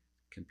 my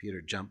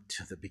computer jumped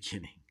to the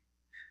beginning.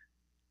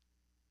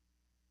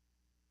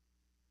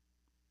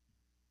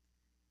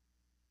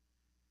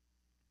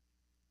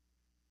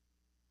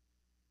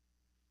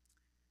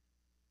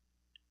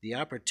 The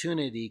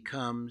opportunity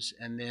comes,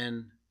 and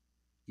then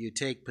you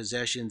take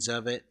possessions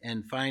of it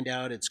and find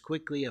out it's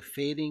quickly a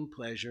fading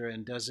pleasure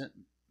and doesn't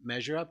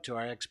measure up to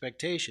our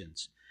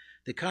expectations.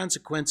 The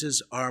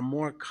consequences are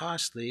more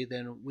costly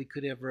than we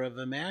could ever have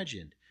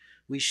imagined.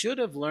 We should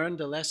have learned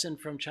the lesson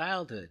from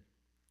childhood.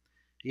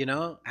 You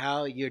know,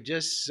 how you're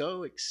just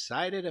so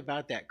excited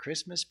about that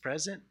Christmas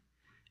present,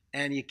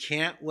 and you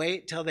can't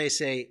wait till they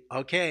say,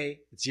 okay,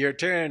 it's your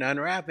turn,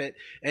 unwrap it.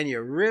 And you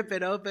rip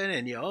it open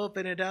and you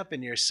open it up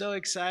and you're so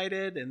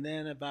excited. And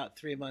then about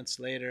 3 months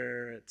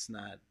later, it's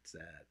not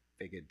that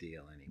big a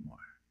deal anymore.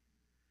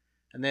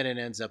 And then it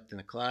ends up in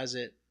the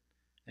closet,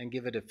 and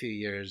give it a few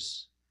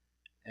years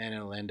and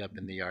it'll end up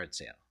in the yard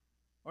sale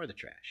or the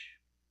trash.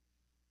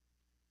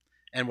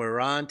 And we're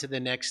on to the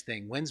next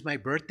thing. When's my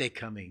birthday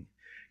coming?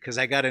 Because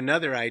I got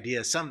another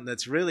idea, something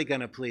that's really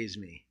going to please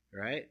me,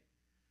 right?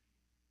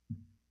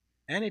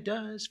 And it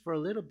does for a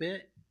little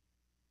bit,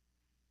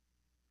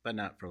 but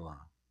not for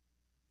long.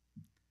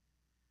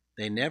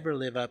 They never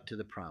live up to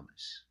the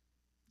promise.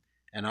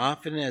 And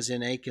often, as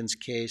in Achan's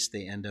case,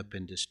 they end up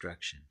in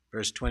destruction.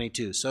 Verse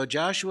 22, so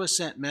Joshua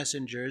sent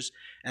messengers,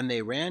 and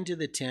they ran to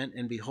the tent,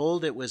 and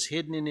behold, it was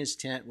hidden in his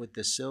tent with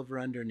the silver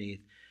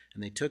underneath.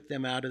 And they took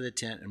them out of the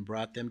tent and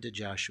brought them to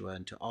Joshua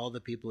and to all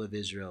the people of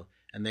Israel,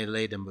 and they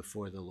laid them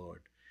before the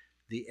Lord.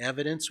 The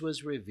evidence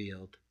was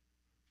revealed.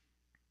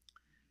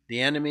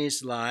 The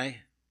enemy's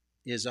lie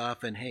is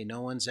often, hey,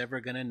 no one's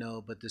ever going to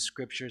know, but the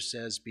scripture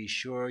says, be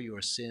sure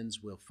your sins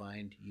will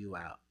find you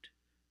out.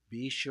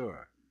 Be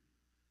sure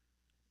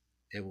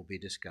it will be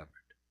discovered.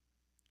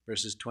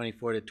 Verses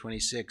 24 to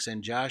 26,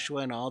 and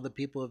Joshua and all the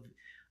people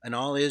and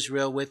all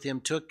Israel with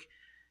him took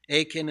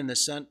Achan and the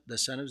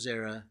son of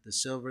Zerah, the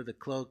silver, the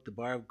cloak, the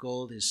bar of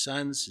gold, his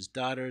sons, his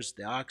daughters,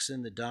 the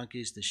oxen, the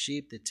donkeys, the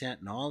sheep, the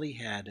tent, and all he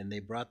had, and they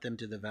brought them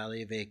to the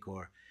valley of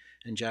Achor.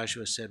 And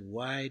Joshua said,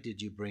 why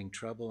did you bring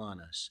trouble on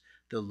us?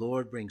 The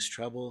Lord brings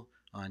trouble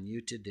on you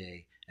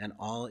today. And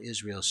all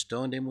Israel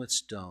stoned him with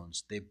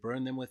stones. They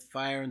burned them with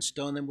fire and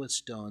stoned them with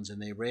stones,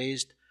 and they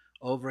raised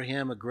over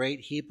him a great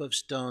heap of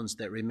stones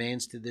that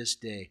remains to this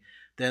day.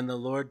 Then the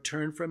Lord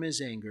turned from his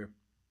anger.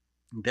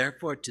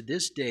 Therefore, to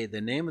this day,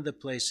 the name of the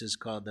place is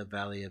called the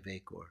Valley of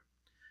Achor.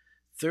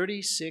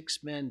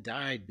 36 men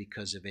died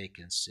because of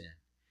Achan's sin.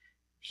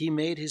 He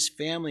made his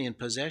family and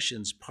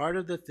possessions part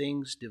of the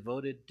things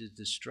devoted to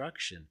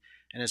destruction.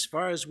 And as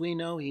far as we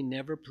know, he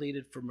never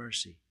pleaded for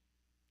mercy.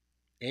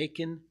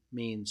 Achan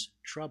means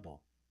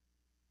trouble.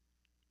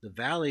 The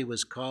valley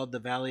was called the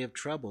Valley of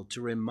Trouble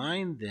to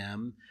remind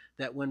them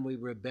that when we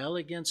rebel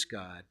against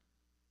God,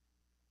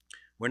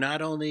 we're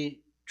not only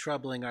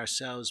troubling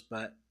ourselves,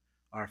 but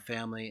our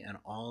family and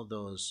all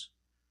those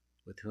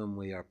with whom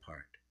we are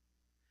part.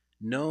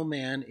 No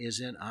man is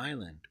an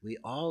island. We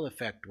all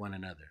affect one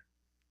another.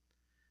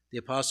 The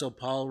Apostle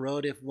Paul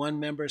wrote, if one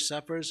member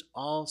suffers,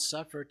 all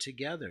suffer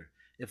together.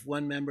 If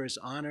one member is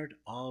honored,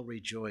 all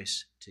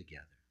rejoice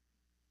together.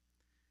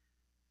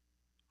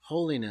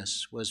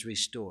 Holiness was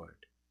restored.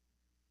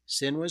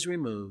 Sin was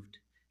removed,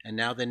 and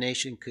now the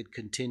nation could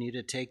continue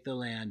to take the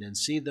land and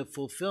see the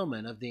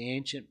fulfillment of the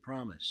ancient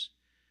promise.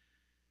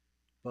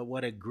 But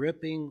what a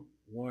gripping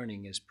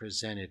warning is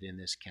presented in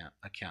this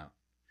account.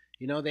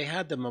 You know, they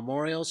had the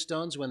memorial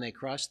stones when they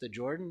crossed the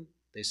Jordan.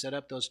 They set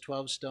up those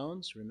 12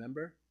 stones,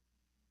 remember?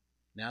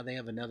 Now they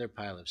have another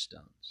pile of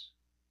stones.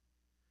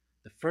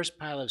 The first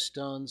pile of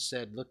stones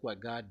said, look what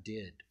God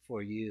did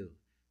for you,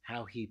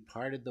 how he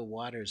parted the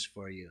waters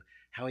for you,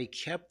 how he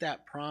kept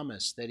that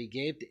promise that he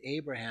gave to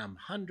Abraham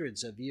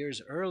hundreds of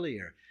years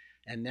earlier,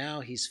 and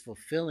now he's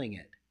fulfilling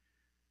it.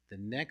 The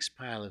next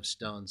pile of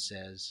stones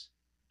says,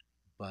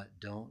 but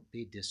don't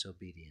be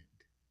disobedient.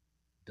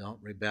 Don't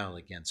rebel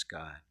against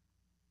God.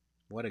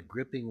 What a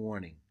gripping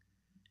warning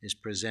is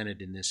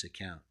presented in this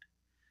account.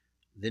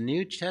 The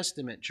New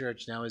Testament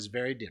church now is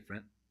very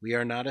different. We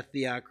are not a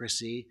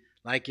theocracy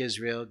like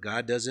Israel.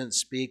 God doesn't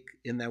speak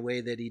in the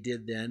way that he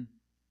did then.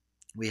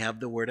 We have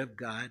the Word of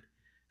God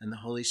and the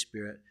Holy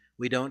Spirit.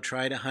 We don't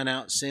try to hunt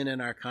out sin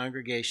in our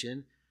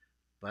congregation,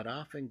 but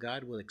often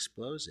God will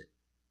expose it.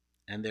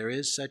 And there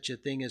is such a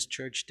thing as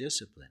church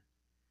discipline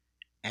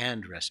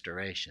and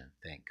restoration,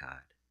 thank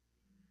God.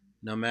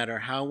 No matter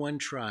how one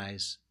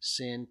tries,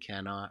 sin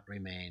cannot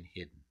remain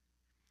hidden.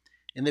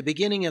 In the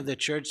beginning of the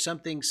church,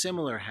 something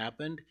similar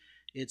happened.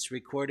 It's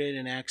recorded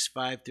in Acts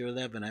 5 through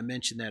 11. I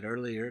mentioned that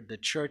earlier. The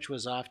church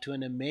was off to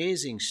an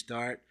amazing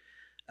start.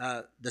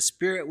 The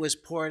Spirit was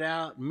poured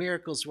out.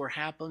 Miracles were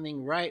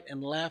happening right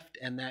and left.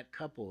 And that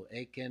couple,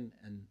 Achan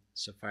and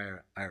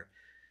Sapphira, or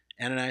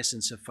Ananias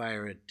and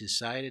Sapphira,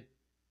 decided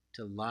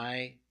to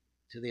lie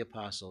to the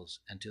apostles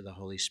and to the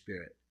Holy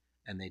Spirit,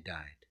 and they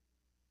died.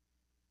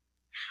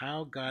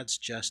 How God's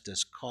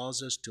justice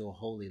calls us to a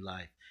holy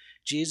life.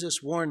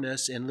 Jesus warned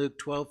us in Luke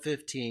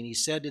 12:15. He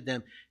said to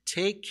them,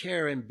 "Take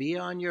care and be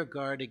on your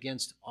guard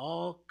against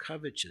all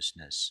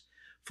covetousness,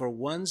 for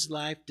one's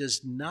life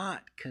does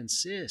not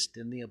consist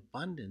in the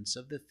abundance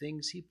of the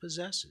things he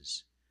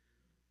possesses."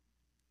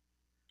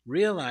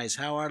 Realize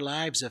how our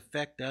lives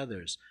affect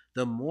others.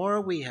 The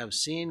more we have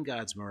seen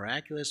God's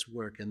miraculous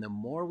work and the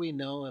more we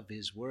know of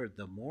his word,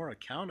 the more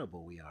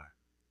accountable we are.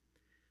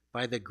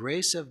 By the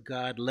grace of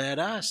God, let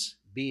us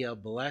be a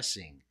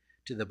blessing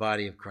to the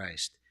body of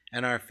Christ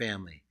and our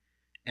family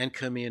and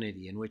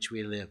community in which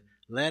we live.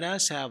 Let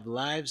us have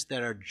lives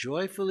that are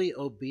joyfully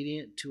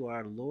obedient to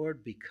our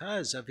Lord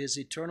because of his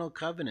eternal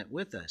covenant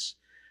with us.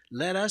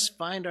 Let us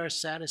find our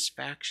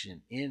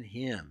satisfaction in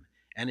him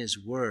and his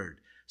word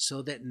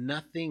so that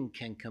nothing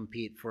can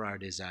compete for our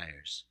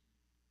desires.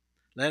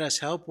 Let us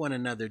help one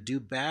another do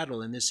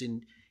battle in this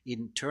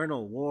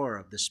eternal war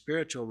of the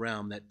spiritual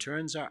realm that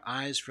turns our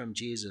eyes from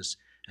Jesus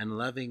and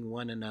loving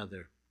one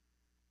another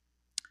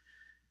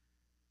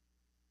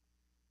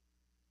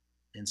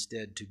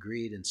instead to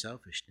greed and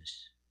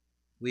selfishness.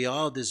 We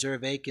all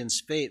deserve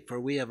Achan's fate, for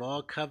we have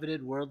all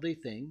coveted worldly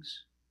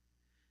things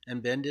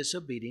and been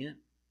disobedient,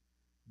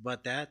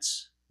 but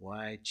that's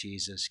why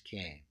Jesus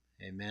came.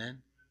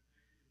 Amen.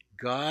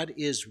 God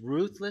is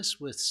ruthless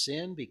with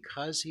sin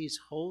because he's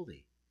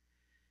holy,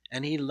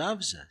 and he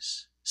loves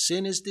us.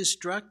 Sin is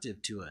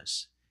destructive to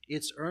us.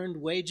 Its earned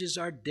wages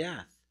are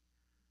death.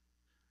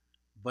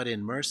 But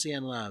in mercy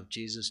and love,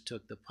 Jesus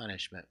took the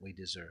punishment we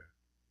deserve.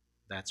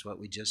 That's what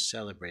we just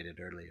celebrated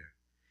earlier.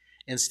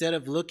 Instead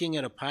of looking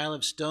at a pile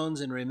of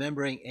stones and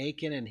remembering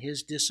Achan and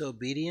his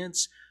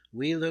disobedience,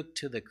 we look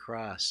to the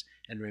cross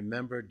and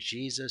remember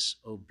Jesus'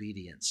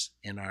 obedience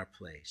in our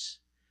place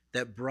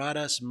that brought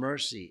us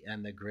mercy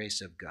and the grace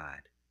of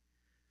God.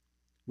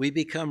 We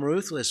become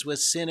ruthless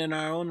with sin in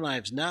our own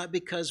lives, not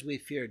because we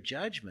fear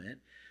judgment,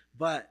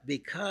 but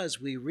because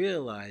we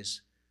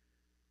realize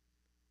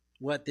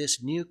what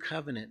this new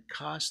covenant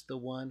cost the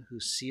one who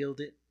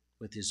sealed it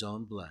with his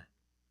own blood.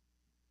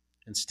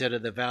 Instead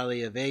of the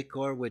valley of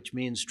Achor, which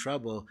means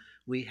trouble,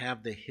 we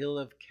have the hill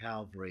of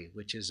Calvary,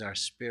 which is our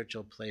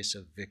spiritual place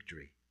of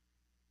victory,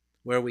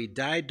 where we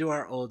died to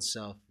our old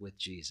self with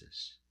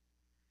Jesus.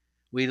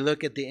 We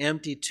look at the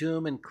empty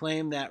tomb and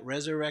claim that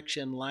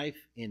resurrection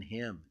life in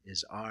him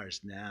is ours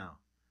now.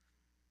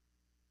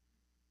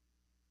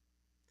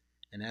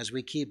 And as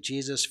we keep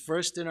Jesus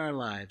first in our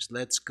lives,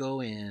 let's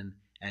go in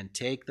and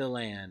take the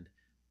land,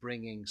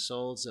 bringing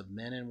souls of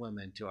men and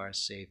women to our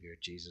Savior,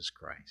 Jesus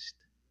Christ.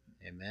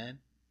 Amen.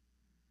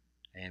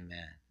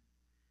 Amen.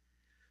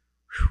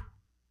 Whew.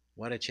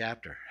 What a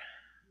chapter.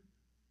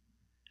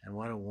 And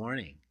what a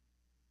warning.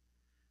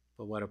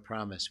 But what a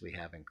promise we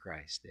have in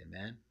Christ.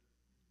 Amen.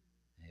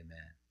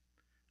 Amen.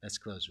 Let's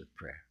close with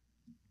prayer.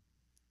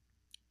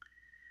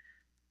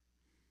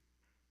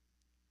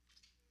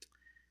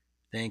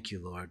 Thank you,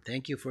 Lord.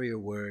 Thank you for your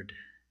word.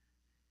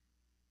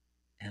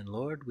 And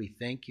Lord, we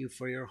thank you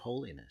for your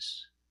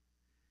holiness.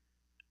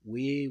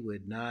 I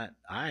would not,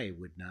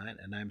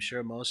 and I'm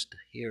sure most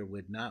here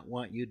would not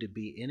want you to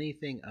be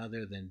anything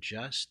other than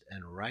just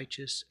and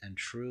righteous and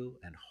true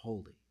and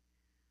holy.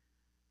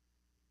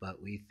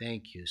 But we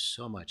thank you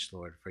so much,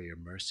 Lord, for your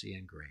mercy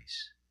and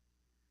grace.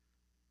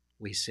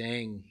 We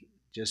sang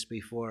just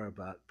before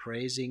about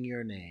praising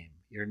your name.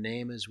 Your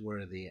name is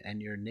worthy, and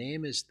your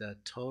name is the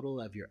total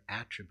of your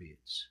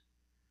attributes.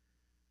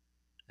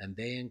 And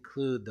they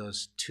include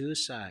those two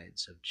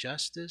sides of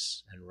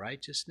justice and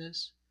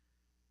righteousness,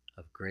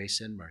 of grace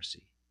and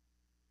mercy.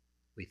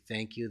 We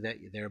thank you that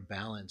they're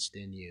balanced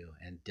in you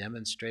and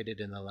demonstrated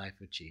in the life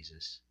of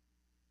Jesus.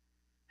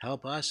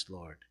 Help us,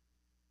 Lord,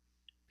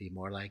 be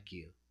more like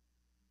you.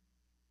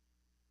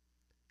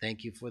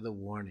 Thank you for the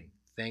warning.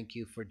 Thank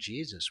you for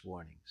Jesus'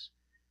 warnings.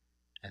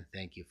 And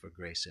thank you for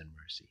grace and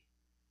mercy.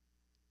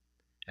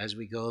 As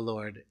we go,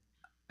 Lord,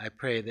 I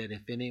pray that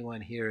if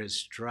anyone here is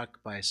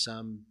struck by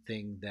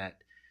something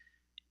that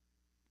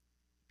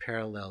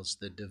parallels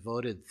the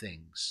devoted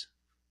things,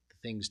 the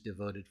things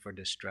devoted for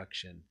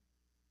destruction,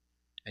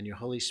 and your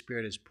Holy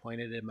Spirit has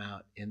pointed them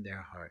out in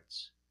their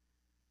hearts,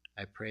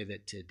 I pray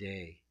that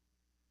today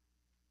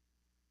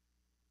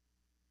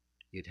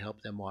you'd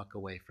help them walk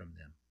away from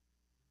them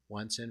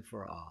once and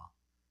for all,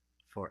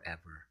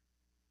 forever,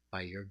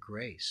 by your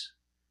grace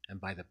and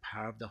by the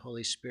power of the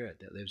Holy Spirit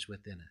that lives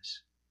within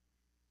us.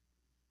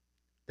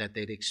 That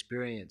they'd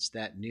experience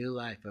that new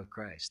life of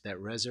Christ, that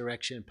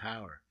resurrection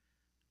power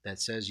that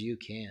says you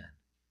can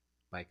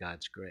by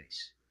God's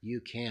grace. You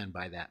can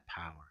by that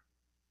power.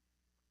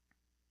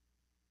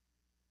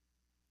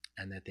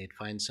 And that they'd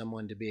find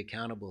someone to be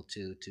accountable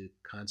to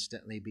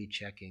constantly be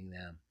checking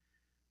them,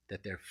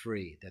 that they're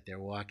free, that they're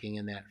walking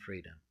in that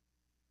freedom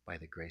by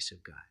the grace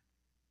of God.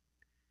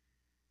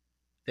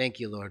 Thank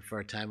you, Lord, for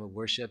our time of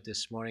worship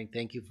this morning.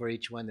 Thank you for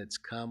each one that's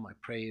come. I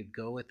pray you'd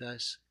go with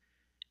us,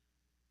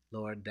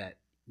 Lord, that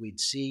we'd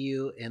see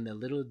you in the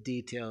little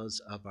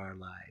details of our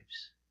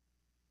lives,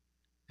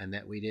 and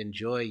that we'd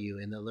enjoy you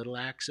in the little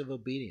acts of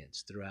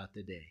obedience throughout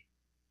the day.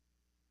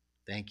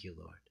 Thank you,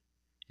 Lord.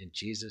 In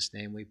Jesus'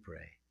 name we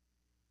pray.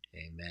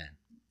 Amen.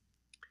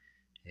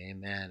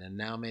 Amen. And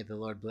now may the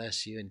Lord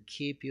bless you and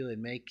keep you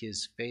and make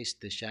his face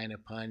to shine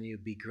upon you,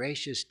 be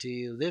gracious to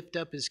you, lift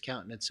up his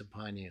countenance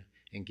upon you,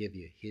 and give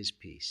you his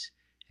peace.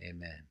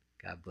 Amen.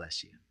 God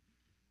bless you.